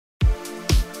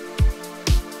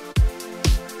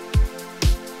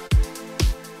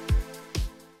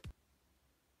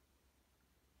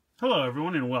Hello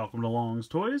everyone and welcome to Long's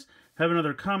Toys. Have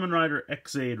another Kamen Rider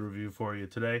X-Aid review for you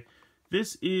today.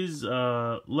 This is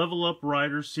Level Up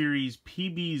Rider Series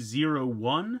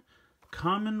PB01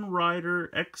 Kamen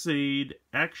Rider X-Aid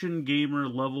Action Gamer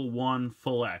Level 1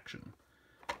 Full Action.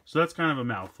 So that's kind of a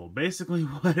mouthful. Basically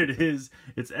what it is,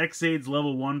 it's X-Aid's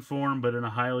Level 1 form but in a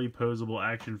highly posable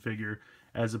action figure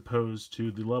as opposed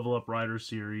to the Level Up Rider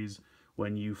series.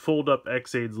 When you fold up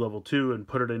X-Aid's Level 2 and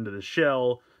put it into the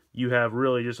shell, you have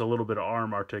really just a little bit of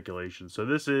arm articulation. So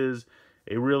this is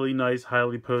a really nice,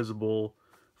 highly posable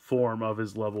form of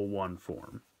his level 1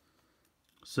 form.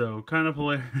 So kind of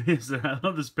hilarious. I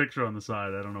love this picture on the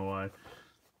side. I don't know why.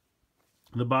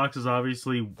 The box is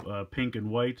obviously pink and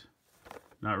white.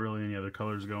 Not really any other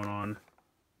colors going on.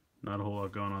 Not a whole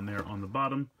lot going on there on the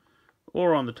bottom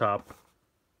or on the top.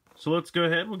 So let's go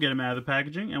ahead. We'll get him out of the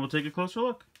packaging and we'll take a closer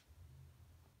look.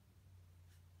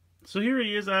 So here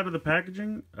he is out of the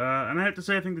packaging, and I have to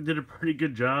say I think they did a pretty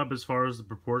good job as far as the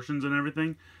proportions and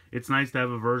everything. It's nice to have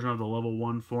a version of the level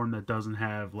 1 form that doesn't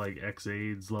have like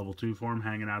X-Aid's level 2 form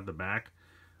hanging out the back.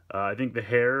 I think the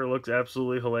hair looks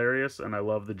absolutely hilarious, and I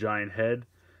love the giant head.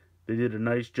 They did a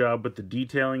nice job with the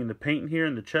detailing and the paint here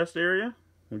in the chest area.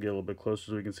 We'll get a little bit closer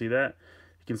so we can see that.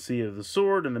 You can see the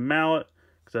sword and the mallet,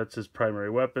 because that's his primary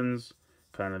weapons.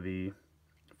 Kind of the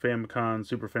Famicom,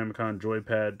 Super Famicom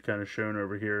joypad kind of shown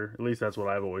over here. At least that's what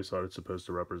I've always thought it's supposed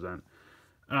to represent.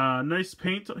 Nice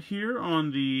paint here on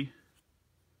the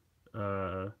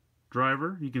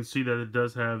driver. You can see that it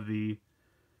does have the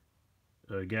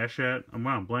Gashat.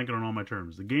 Wow, I'm blanking on all my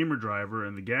terms. The gamer driver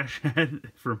and the Gashat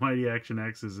for Mighty Action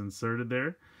X is inserted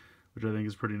there, which I think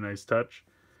is a pretty nice touch.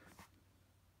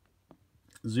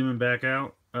 Zooming back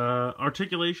out.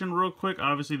 Articulation real quick.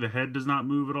 Obviously the head does not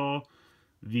move at all.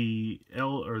 The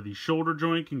shoulder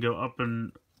joint can go up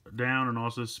and down and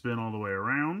also spin all the way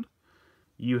around.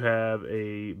 You have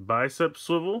a bicep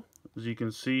swivel, as you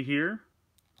can see here.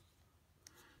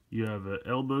 You have an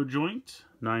elbow joint,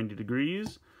 90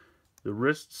 degrees. The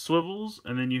wrist swivels,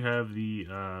 and then you have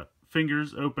the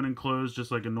fingers open and closed just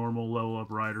like a normal Level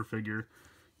Up Rider figure.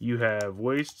 You have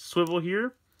waist swivel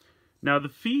here. Now the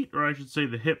feet, or I should say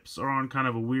the hips, are on kind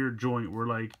of a weird joint where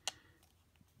like,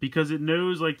 because it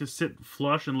knows like to sit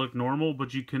flush and look normal,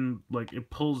 but you can, like, it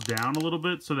pulls down a little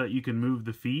bit so that you can move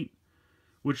the feet,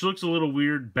 which looks a little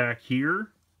weird back here.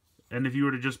 And if you were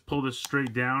to just pull this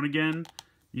straight down again,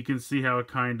 you can see how it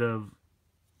kind of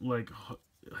like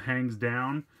hangs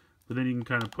down, but then you can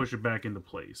kind of push it back into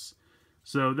place.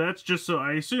 So that's just so,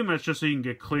 I assume that's just so you can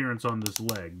get clearance on this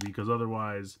leg, because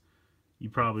otherwise you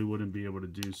probably wouldn't be able to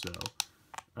do so.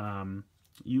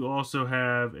 You also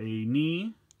have a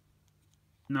knee,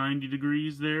 90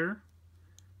 degrees there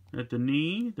at the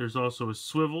knee. There's also a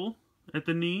swivel at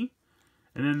the knee,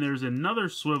 and then there's another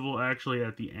swivel actually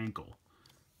at the ankle.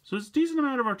 So it's a decent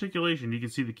amount of articulation. You can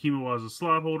see the Kimawaza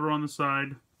slot holder on the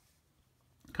side.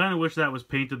 Kind of wish that was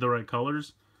painted the right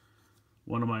colors.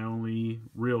 One of my only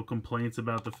real complaints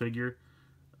about the figure.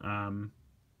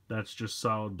 That's just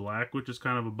solid black, which is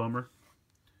kind of a bummer.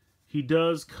 He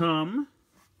does come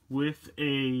with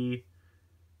a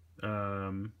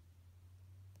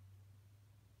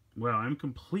wow, I'm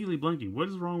completely blanking. What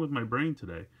is wrong with my brain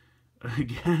today? A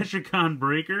Gashicon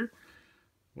breaker?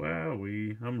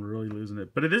 Wowee, I'm really losing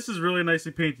it. But this is really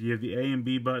nicely painted. You have the A and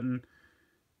B button.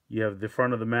 You have the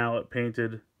front of the mallet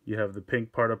painted. You have the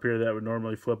pink part up here that would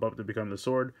normally flip up to become the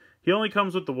sword. He only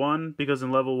comes with the one, because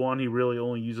in level 1 he really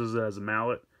only uses it as a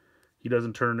mallet. He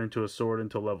doesn't turn it into a sword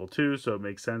until level 2, so it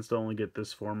makes sense to only get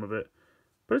this form of it.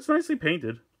 But it's nicely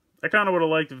painted. I kind of would have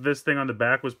liked if this thing on the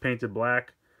back was painted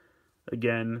black.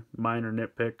 Again, minor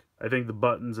nitpick. I think the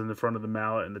buttons in the front of the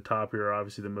mallet and the top here are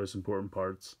obviously the most important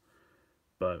parts.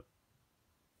 But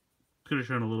could have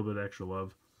shown a little bit extra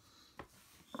love.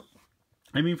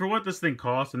 I mean, for what this thing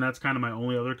costs, and that's kind of my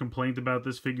only other complaint about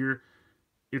this figure,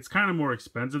 it's kind of more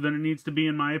expensive than it needs to be,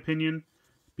 in my opinion.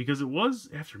 Because it was,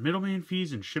 after middleman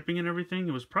fees and shipping and everything,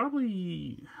 it was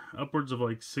probably upwards of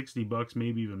like 60 bucks,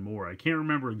 maybe even more. I can't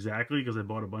remember exactly because I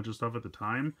bought a bunch of stuff at the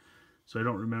time. So I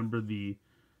don't remember the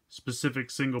specific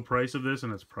single price of this,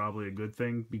 and it's probably a good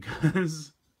thing,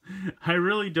 because I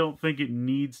really don't think it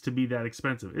needs to be that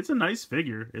expensive. It's a nice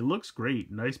figure. It looks great.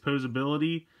 Nice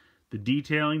posability, the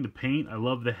detailing, the paint. I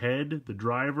love the head, the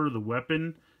driver, the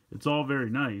weapon. It's all very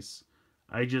nice.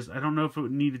 I don't know if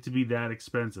it needed to be that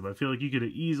expensive. I feel like you could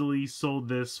have easily sold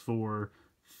this for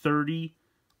 30,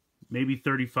 maybe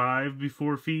 35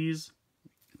 before fees,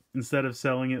 instead of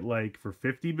selling it like for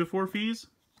 50 before fees.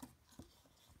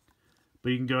 But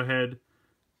you can go ahead,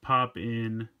 pop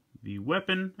in the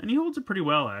weapon, and he holds it pretty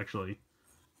well, actually.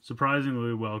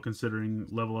 Surprisingly well, considering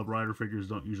level up rider figures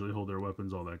don't usually hold their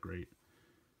weapons all that great.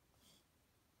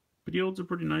 But he holds it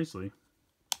pretty nicely.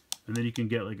 And then you can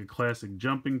get like a classic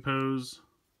jumping pose.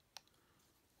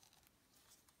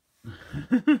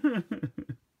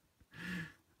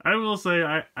 I will say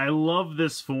I love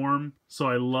this form, so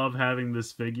I love having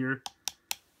this figure.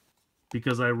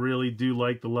 Because I really do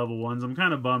like the level 1s. I'm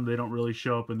kind of bummed they don't really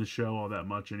show up in the show all that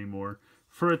much anymore.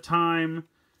 For a time,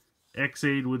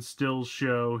 X-Aid would still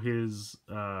show his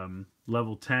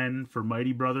level 10 for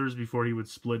Mighty Brothers before he would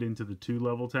split into the 2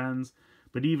 level 10s.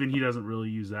 But even he doesn't really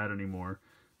use that anymore.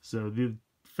 So the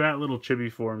fat little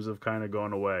chibi forms have kind of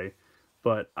gone away.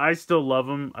 But I still love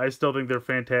them. I still think they're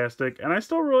fantastic. And I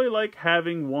still really like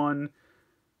having one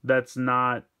that's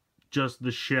not just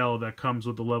the shell that comes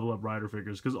with the level up rider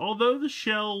figures. Because although the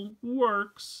shell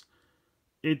works,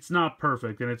 it's not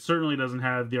perfect. And it certainly doesn't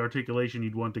have the articulation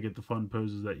you'd want to get the fun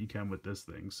poses that you can with this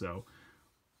thing. So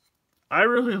I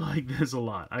really like this a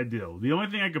lot. I do. The only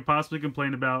thing I could possibly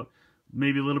complain about,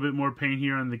 maybe a little bit more paint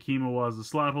here on the Kimowa as the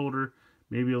slot holder.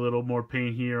 Maybe a little more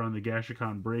paint here on the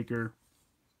Gashikon breaker.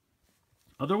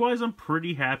 Otherwise, I'm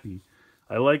pretty happy.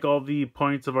 I like all the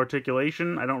points of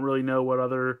articulation. I don't really know what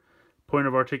other point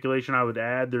of articulation I would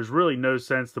add. There's really no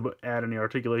sense to add any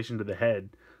articulation to the head,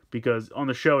 because on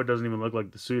the show it doesn't even look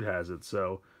like the suit has it,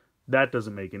 so that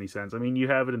doesn't make any sense. I mean, you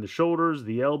have it in the shoulders,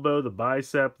 the elbow, the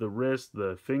bicep, the wrist,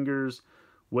 the fingers,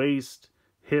 waist,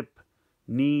 hip,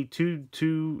 knee,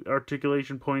 two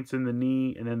articulation points in the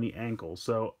knee, and then the ankle.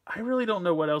 So I really don't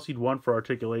know what else you'd want for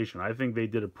articulation. I think they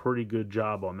did a pretty good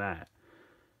job on that.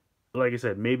 Like I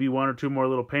said, maybe 1 or 2 more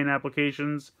little paint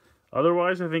applications.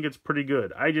 Otherwise, I think it's pretty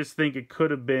good. I just think it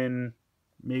could have been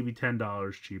maybe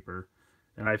 $10 cheaper.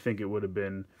 And I think it would have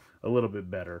been a little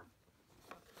bit better.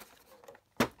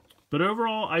 But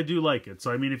overall, I do like it.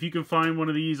 So, I mean, if you can find one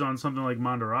of these on something like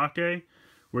Mandarake,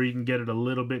 where you can get it a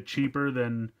little bit cheaper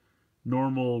than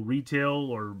normal retail,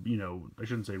 or, you know, I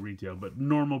shouldn't say retail, but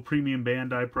normal premium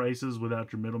Bandai prices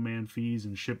without your middleman fees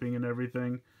and shipping and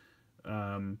everything,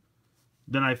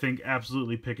 then I think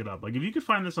absolutely pick it up. Like, if you could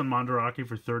find this on Mandarake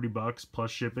for $30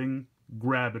 plus shipping,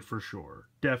 grab it for sure.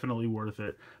 Definitely worth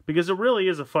it. Because it really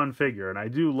is a fun figure, and I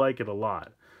do like it a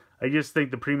lot. I just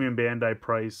think the premium Bandai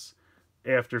price,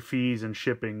 after fees and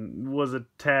shipping, was a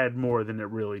tad more than it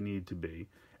really needed to be.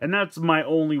 And that's my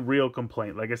only real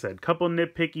complaint. Like I said, couple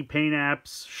nitpicky paint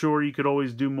apps. Sure, you could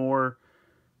always do more,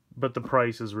 but the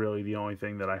price is really the only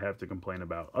thing that I have to complain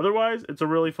about. Otherwise, it's a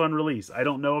really fun release. I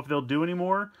don't know if they'll do any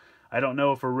more. I don't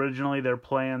know if originally their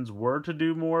plans were to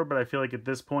do more, but I feel like at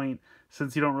this point,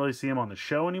 since you don't really see them on the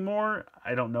show anymore,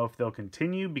 I don't know if they'll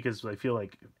continue, because I feel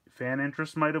like fan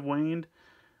interest might have waned.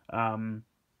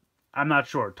 I'm not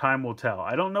sure. Time will tell.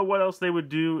 I don't know what else they would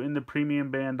do in the premium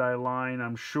Bandai line.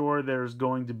 I'm sure there's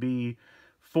going to be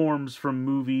forms from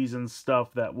movies and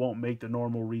stuff that won't make the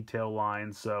normal retail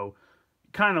line. So,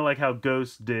 kind of like how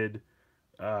Ghost did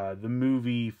the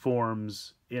movie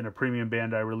forms in a premium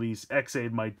Bandai release,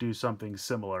 X-Aid might do something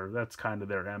similar. That's kind of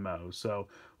their MO. So,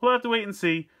 we'll have to wait and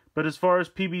see. But as far as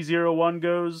PB01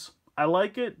 goes, I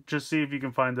like it. Just see if you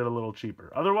can find it a little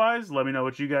cheaper. Otherwise, let me know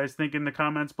what you guys think in the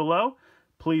comments below.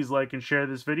 Please like and share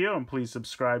this video, and please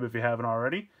subscribe if you haven't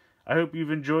already. I hope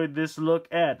you've enjoyed this look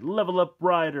at Level Up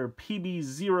Rider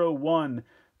PB01,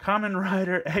 Kamen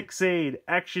Rider X-Aid,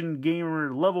 Action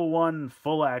Gamer Level 1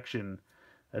 Full Action.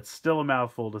 That's still a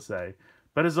mouthful to say.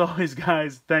 But as always,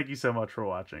 guys, thank you so much for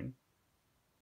watching.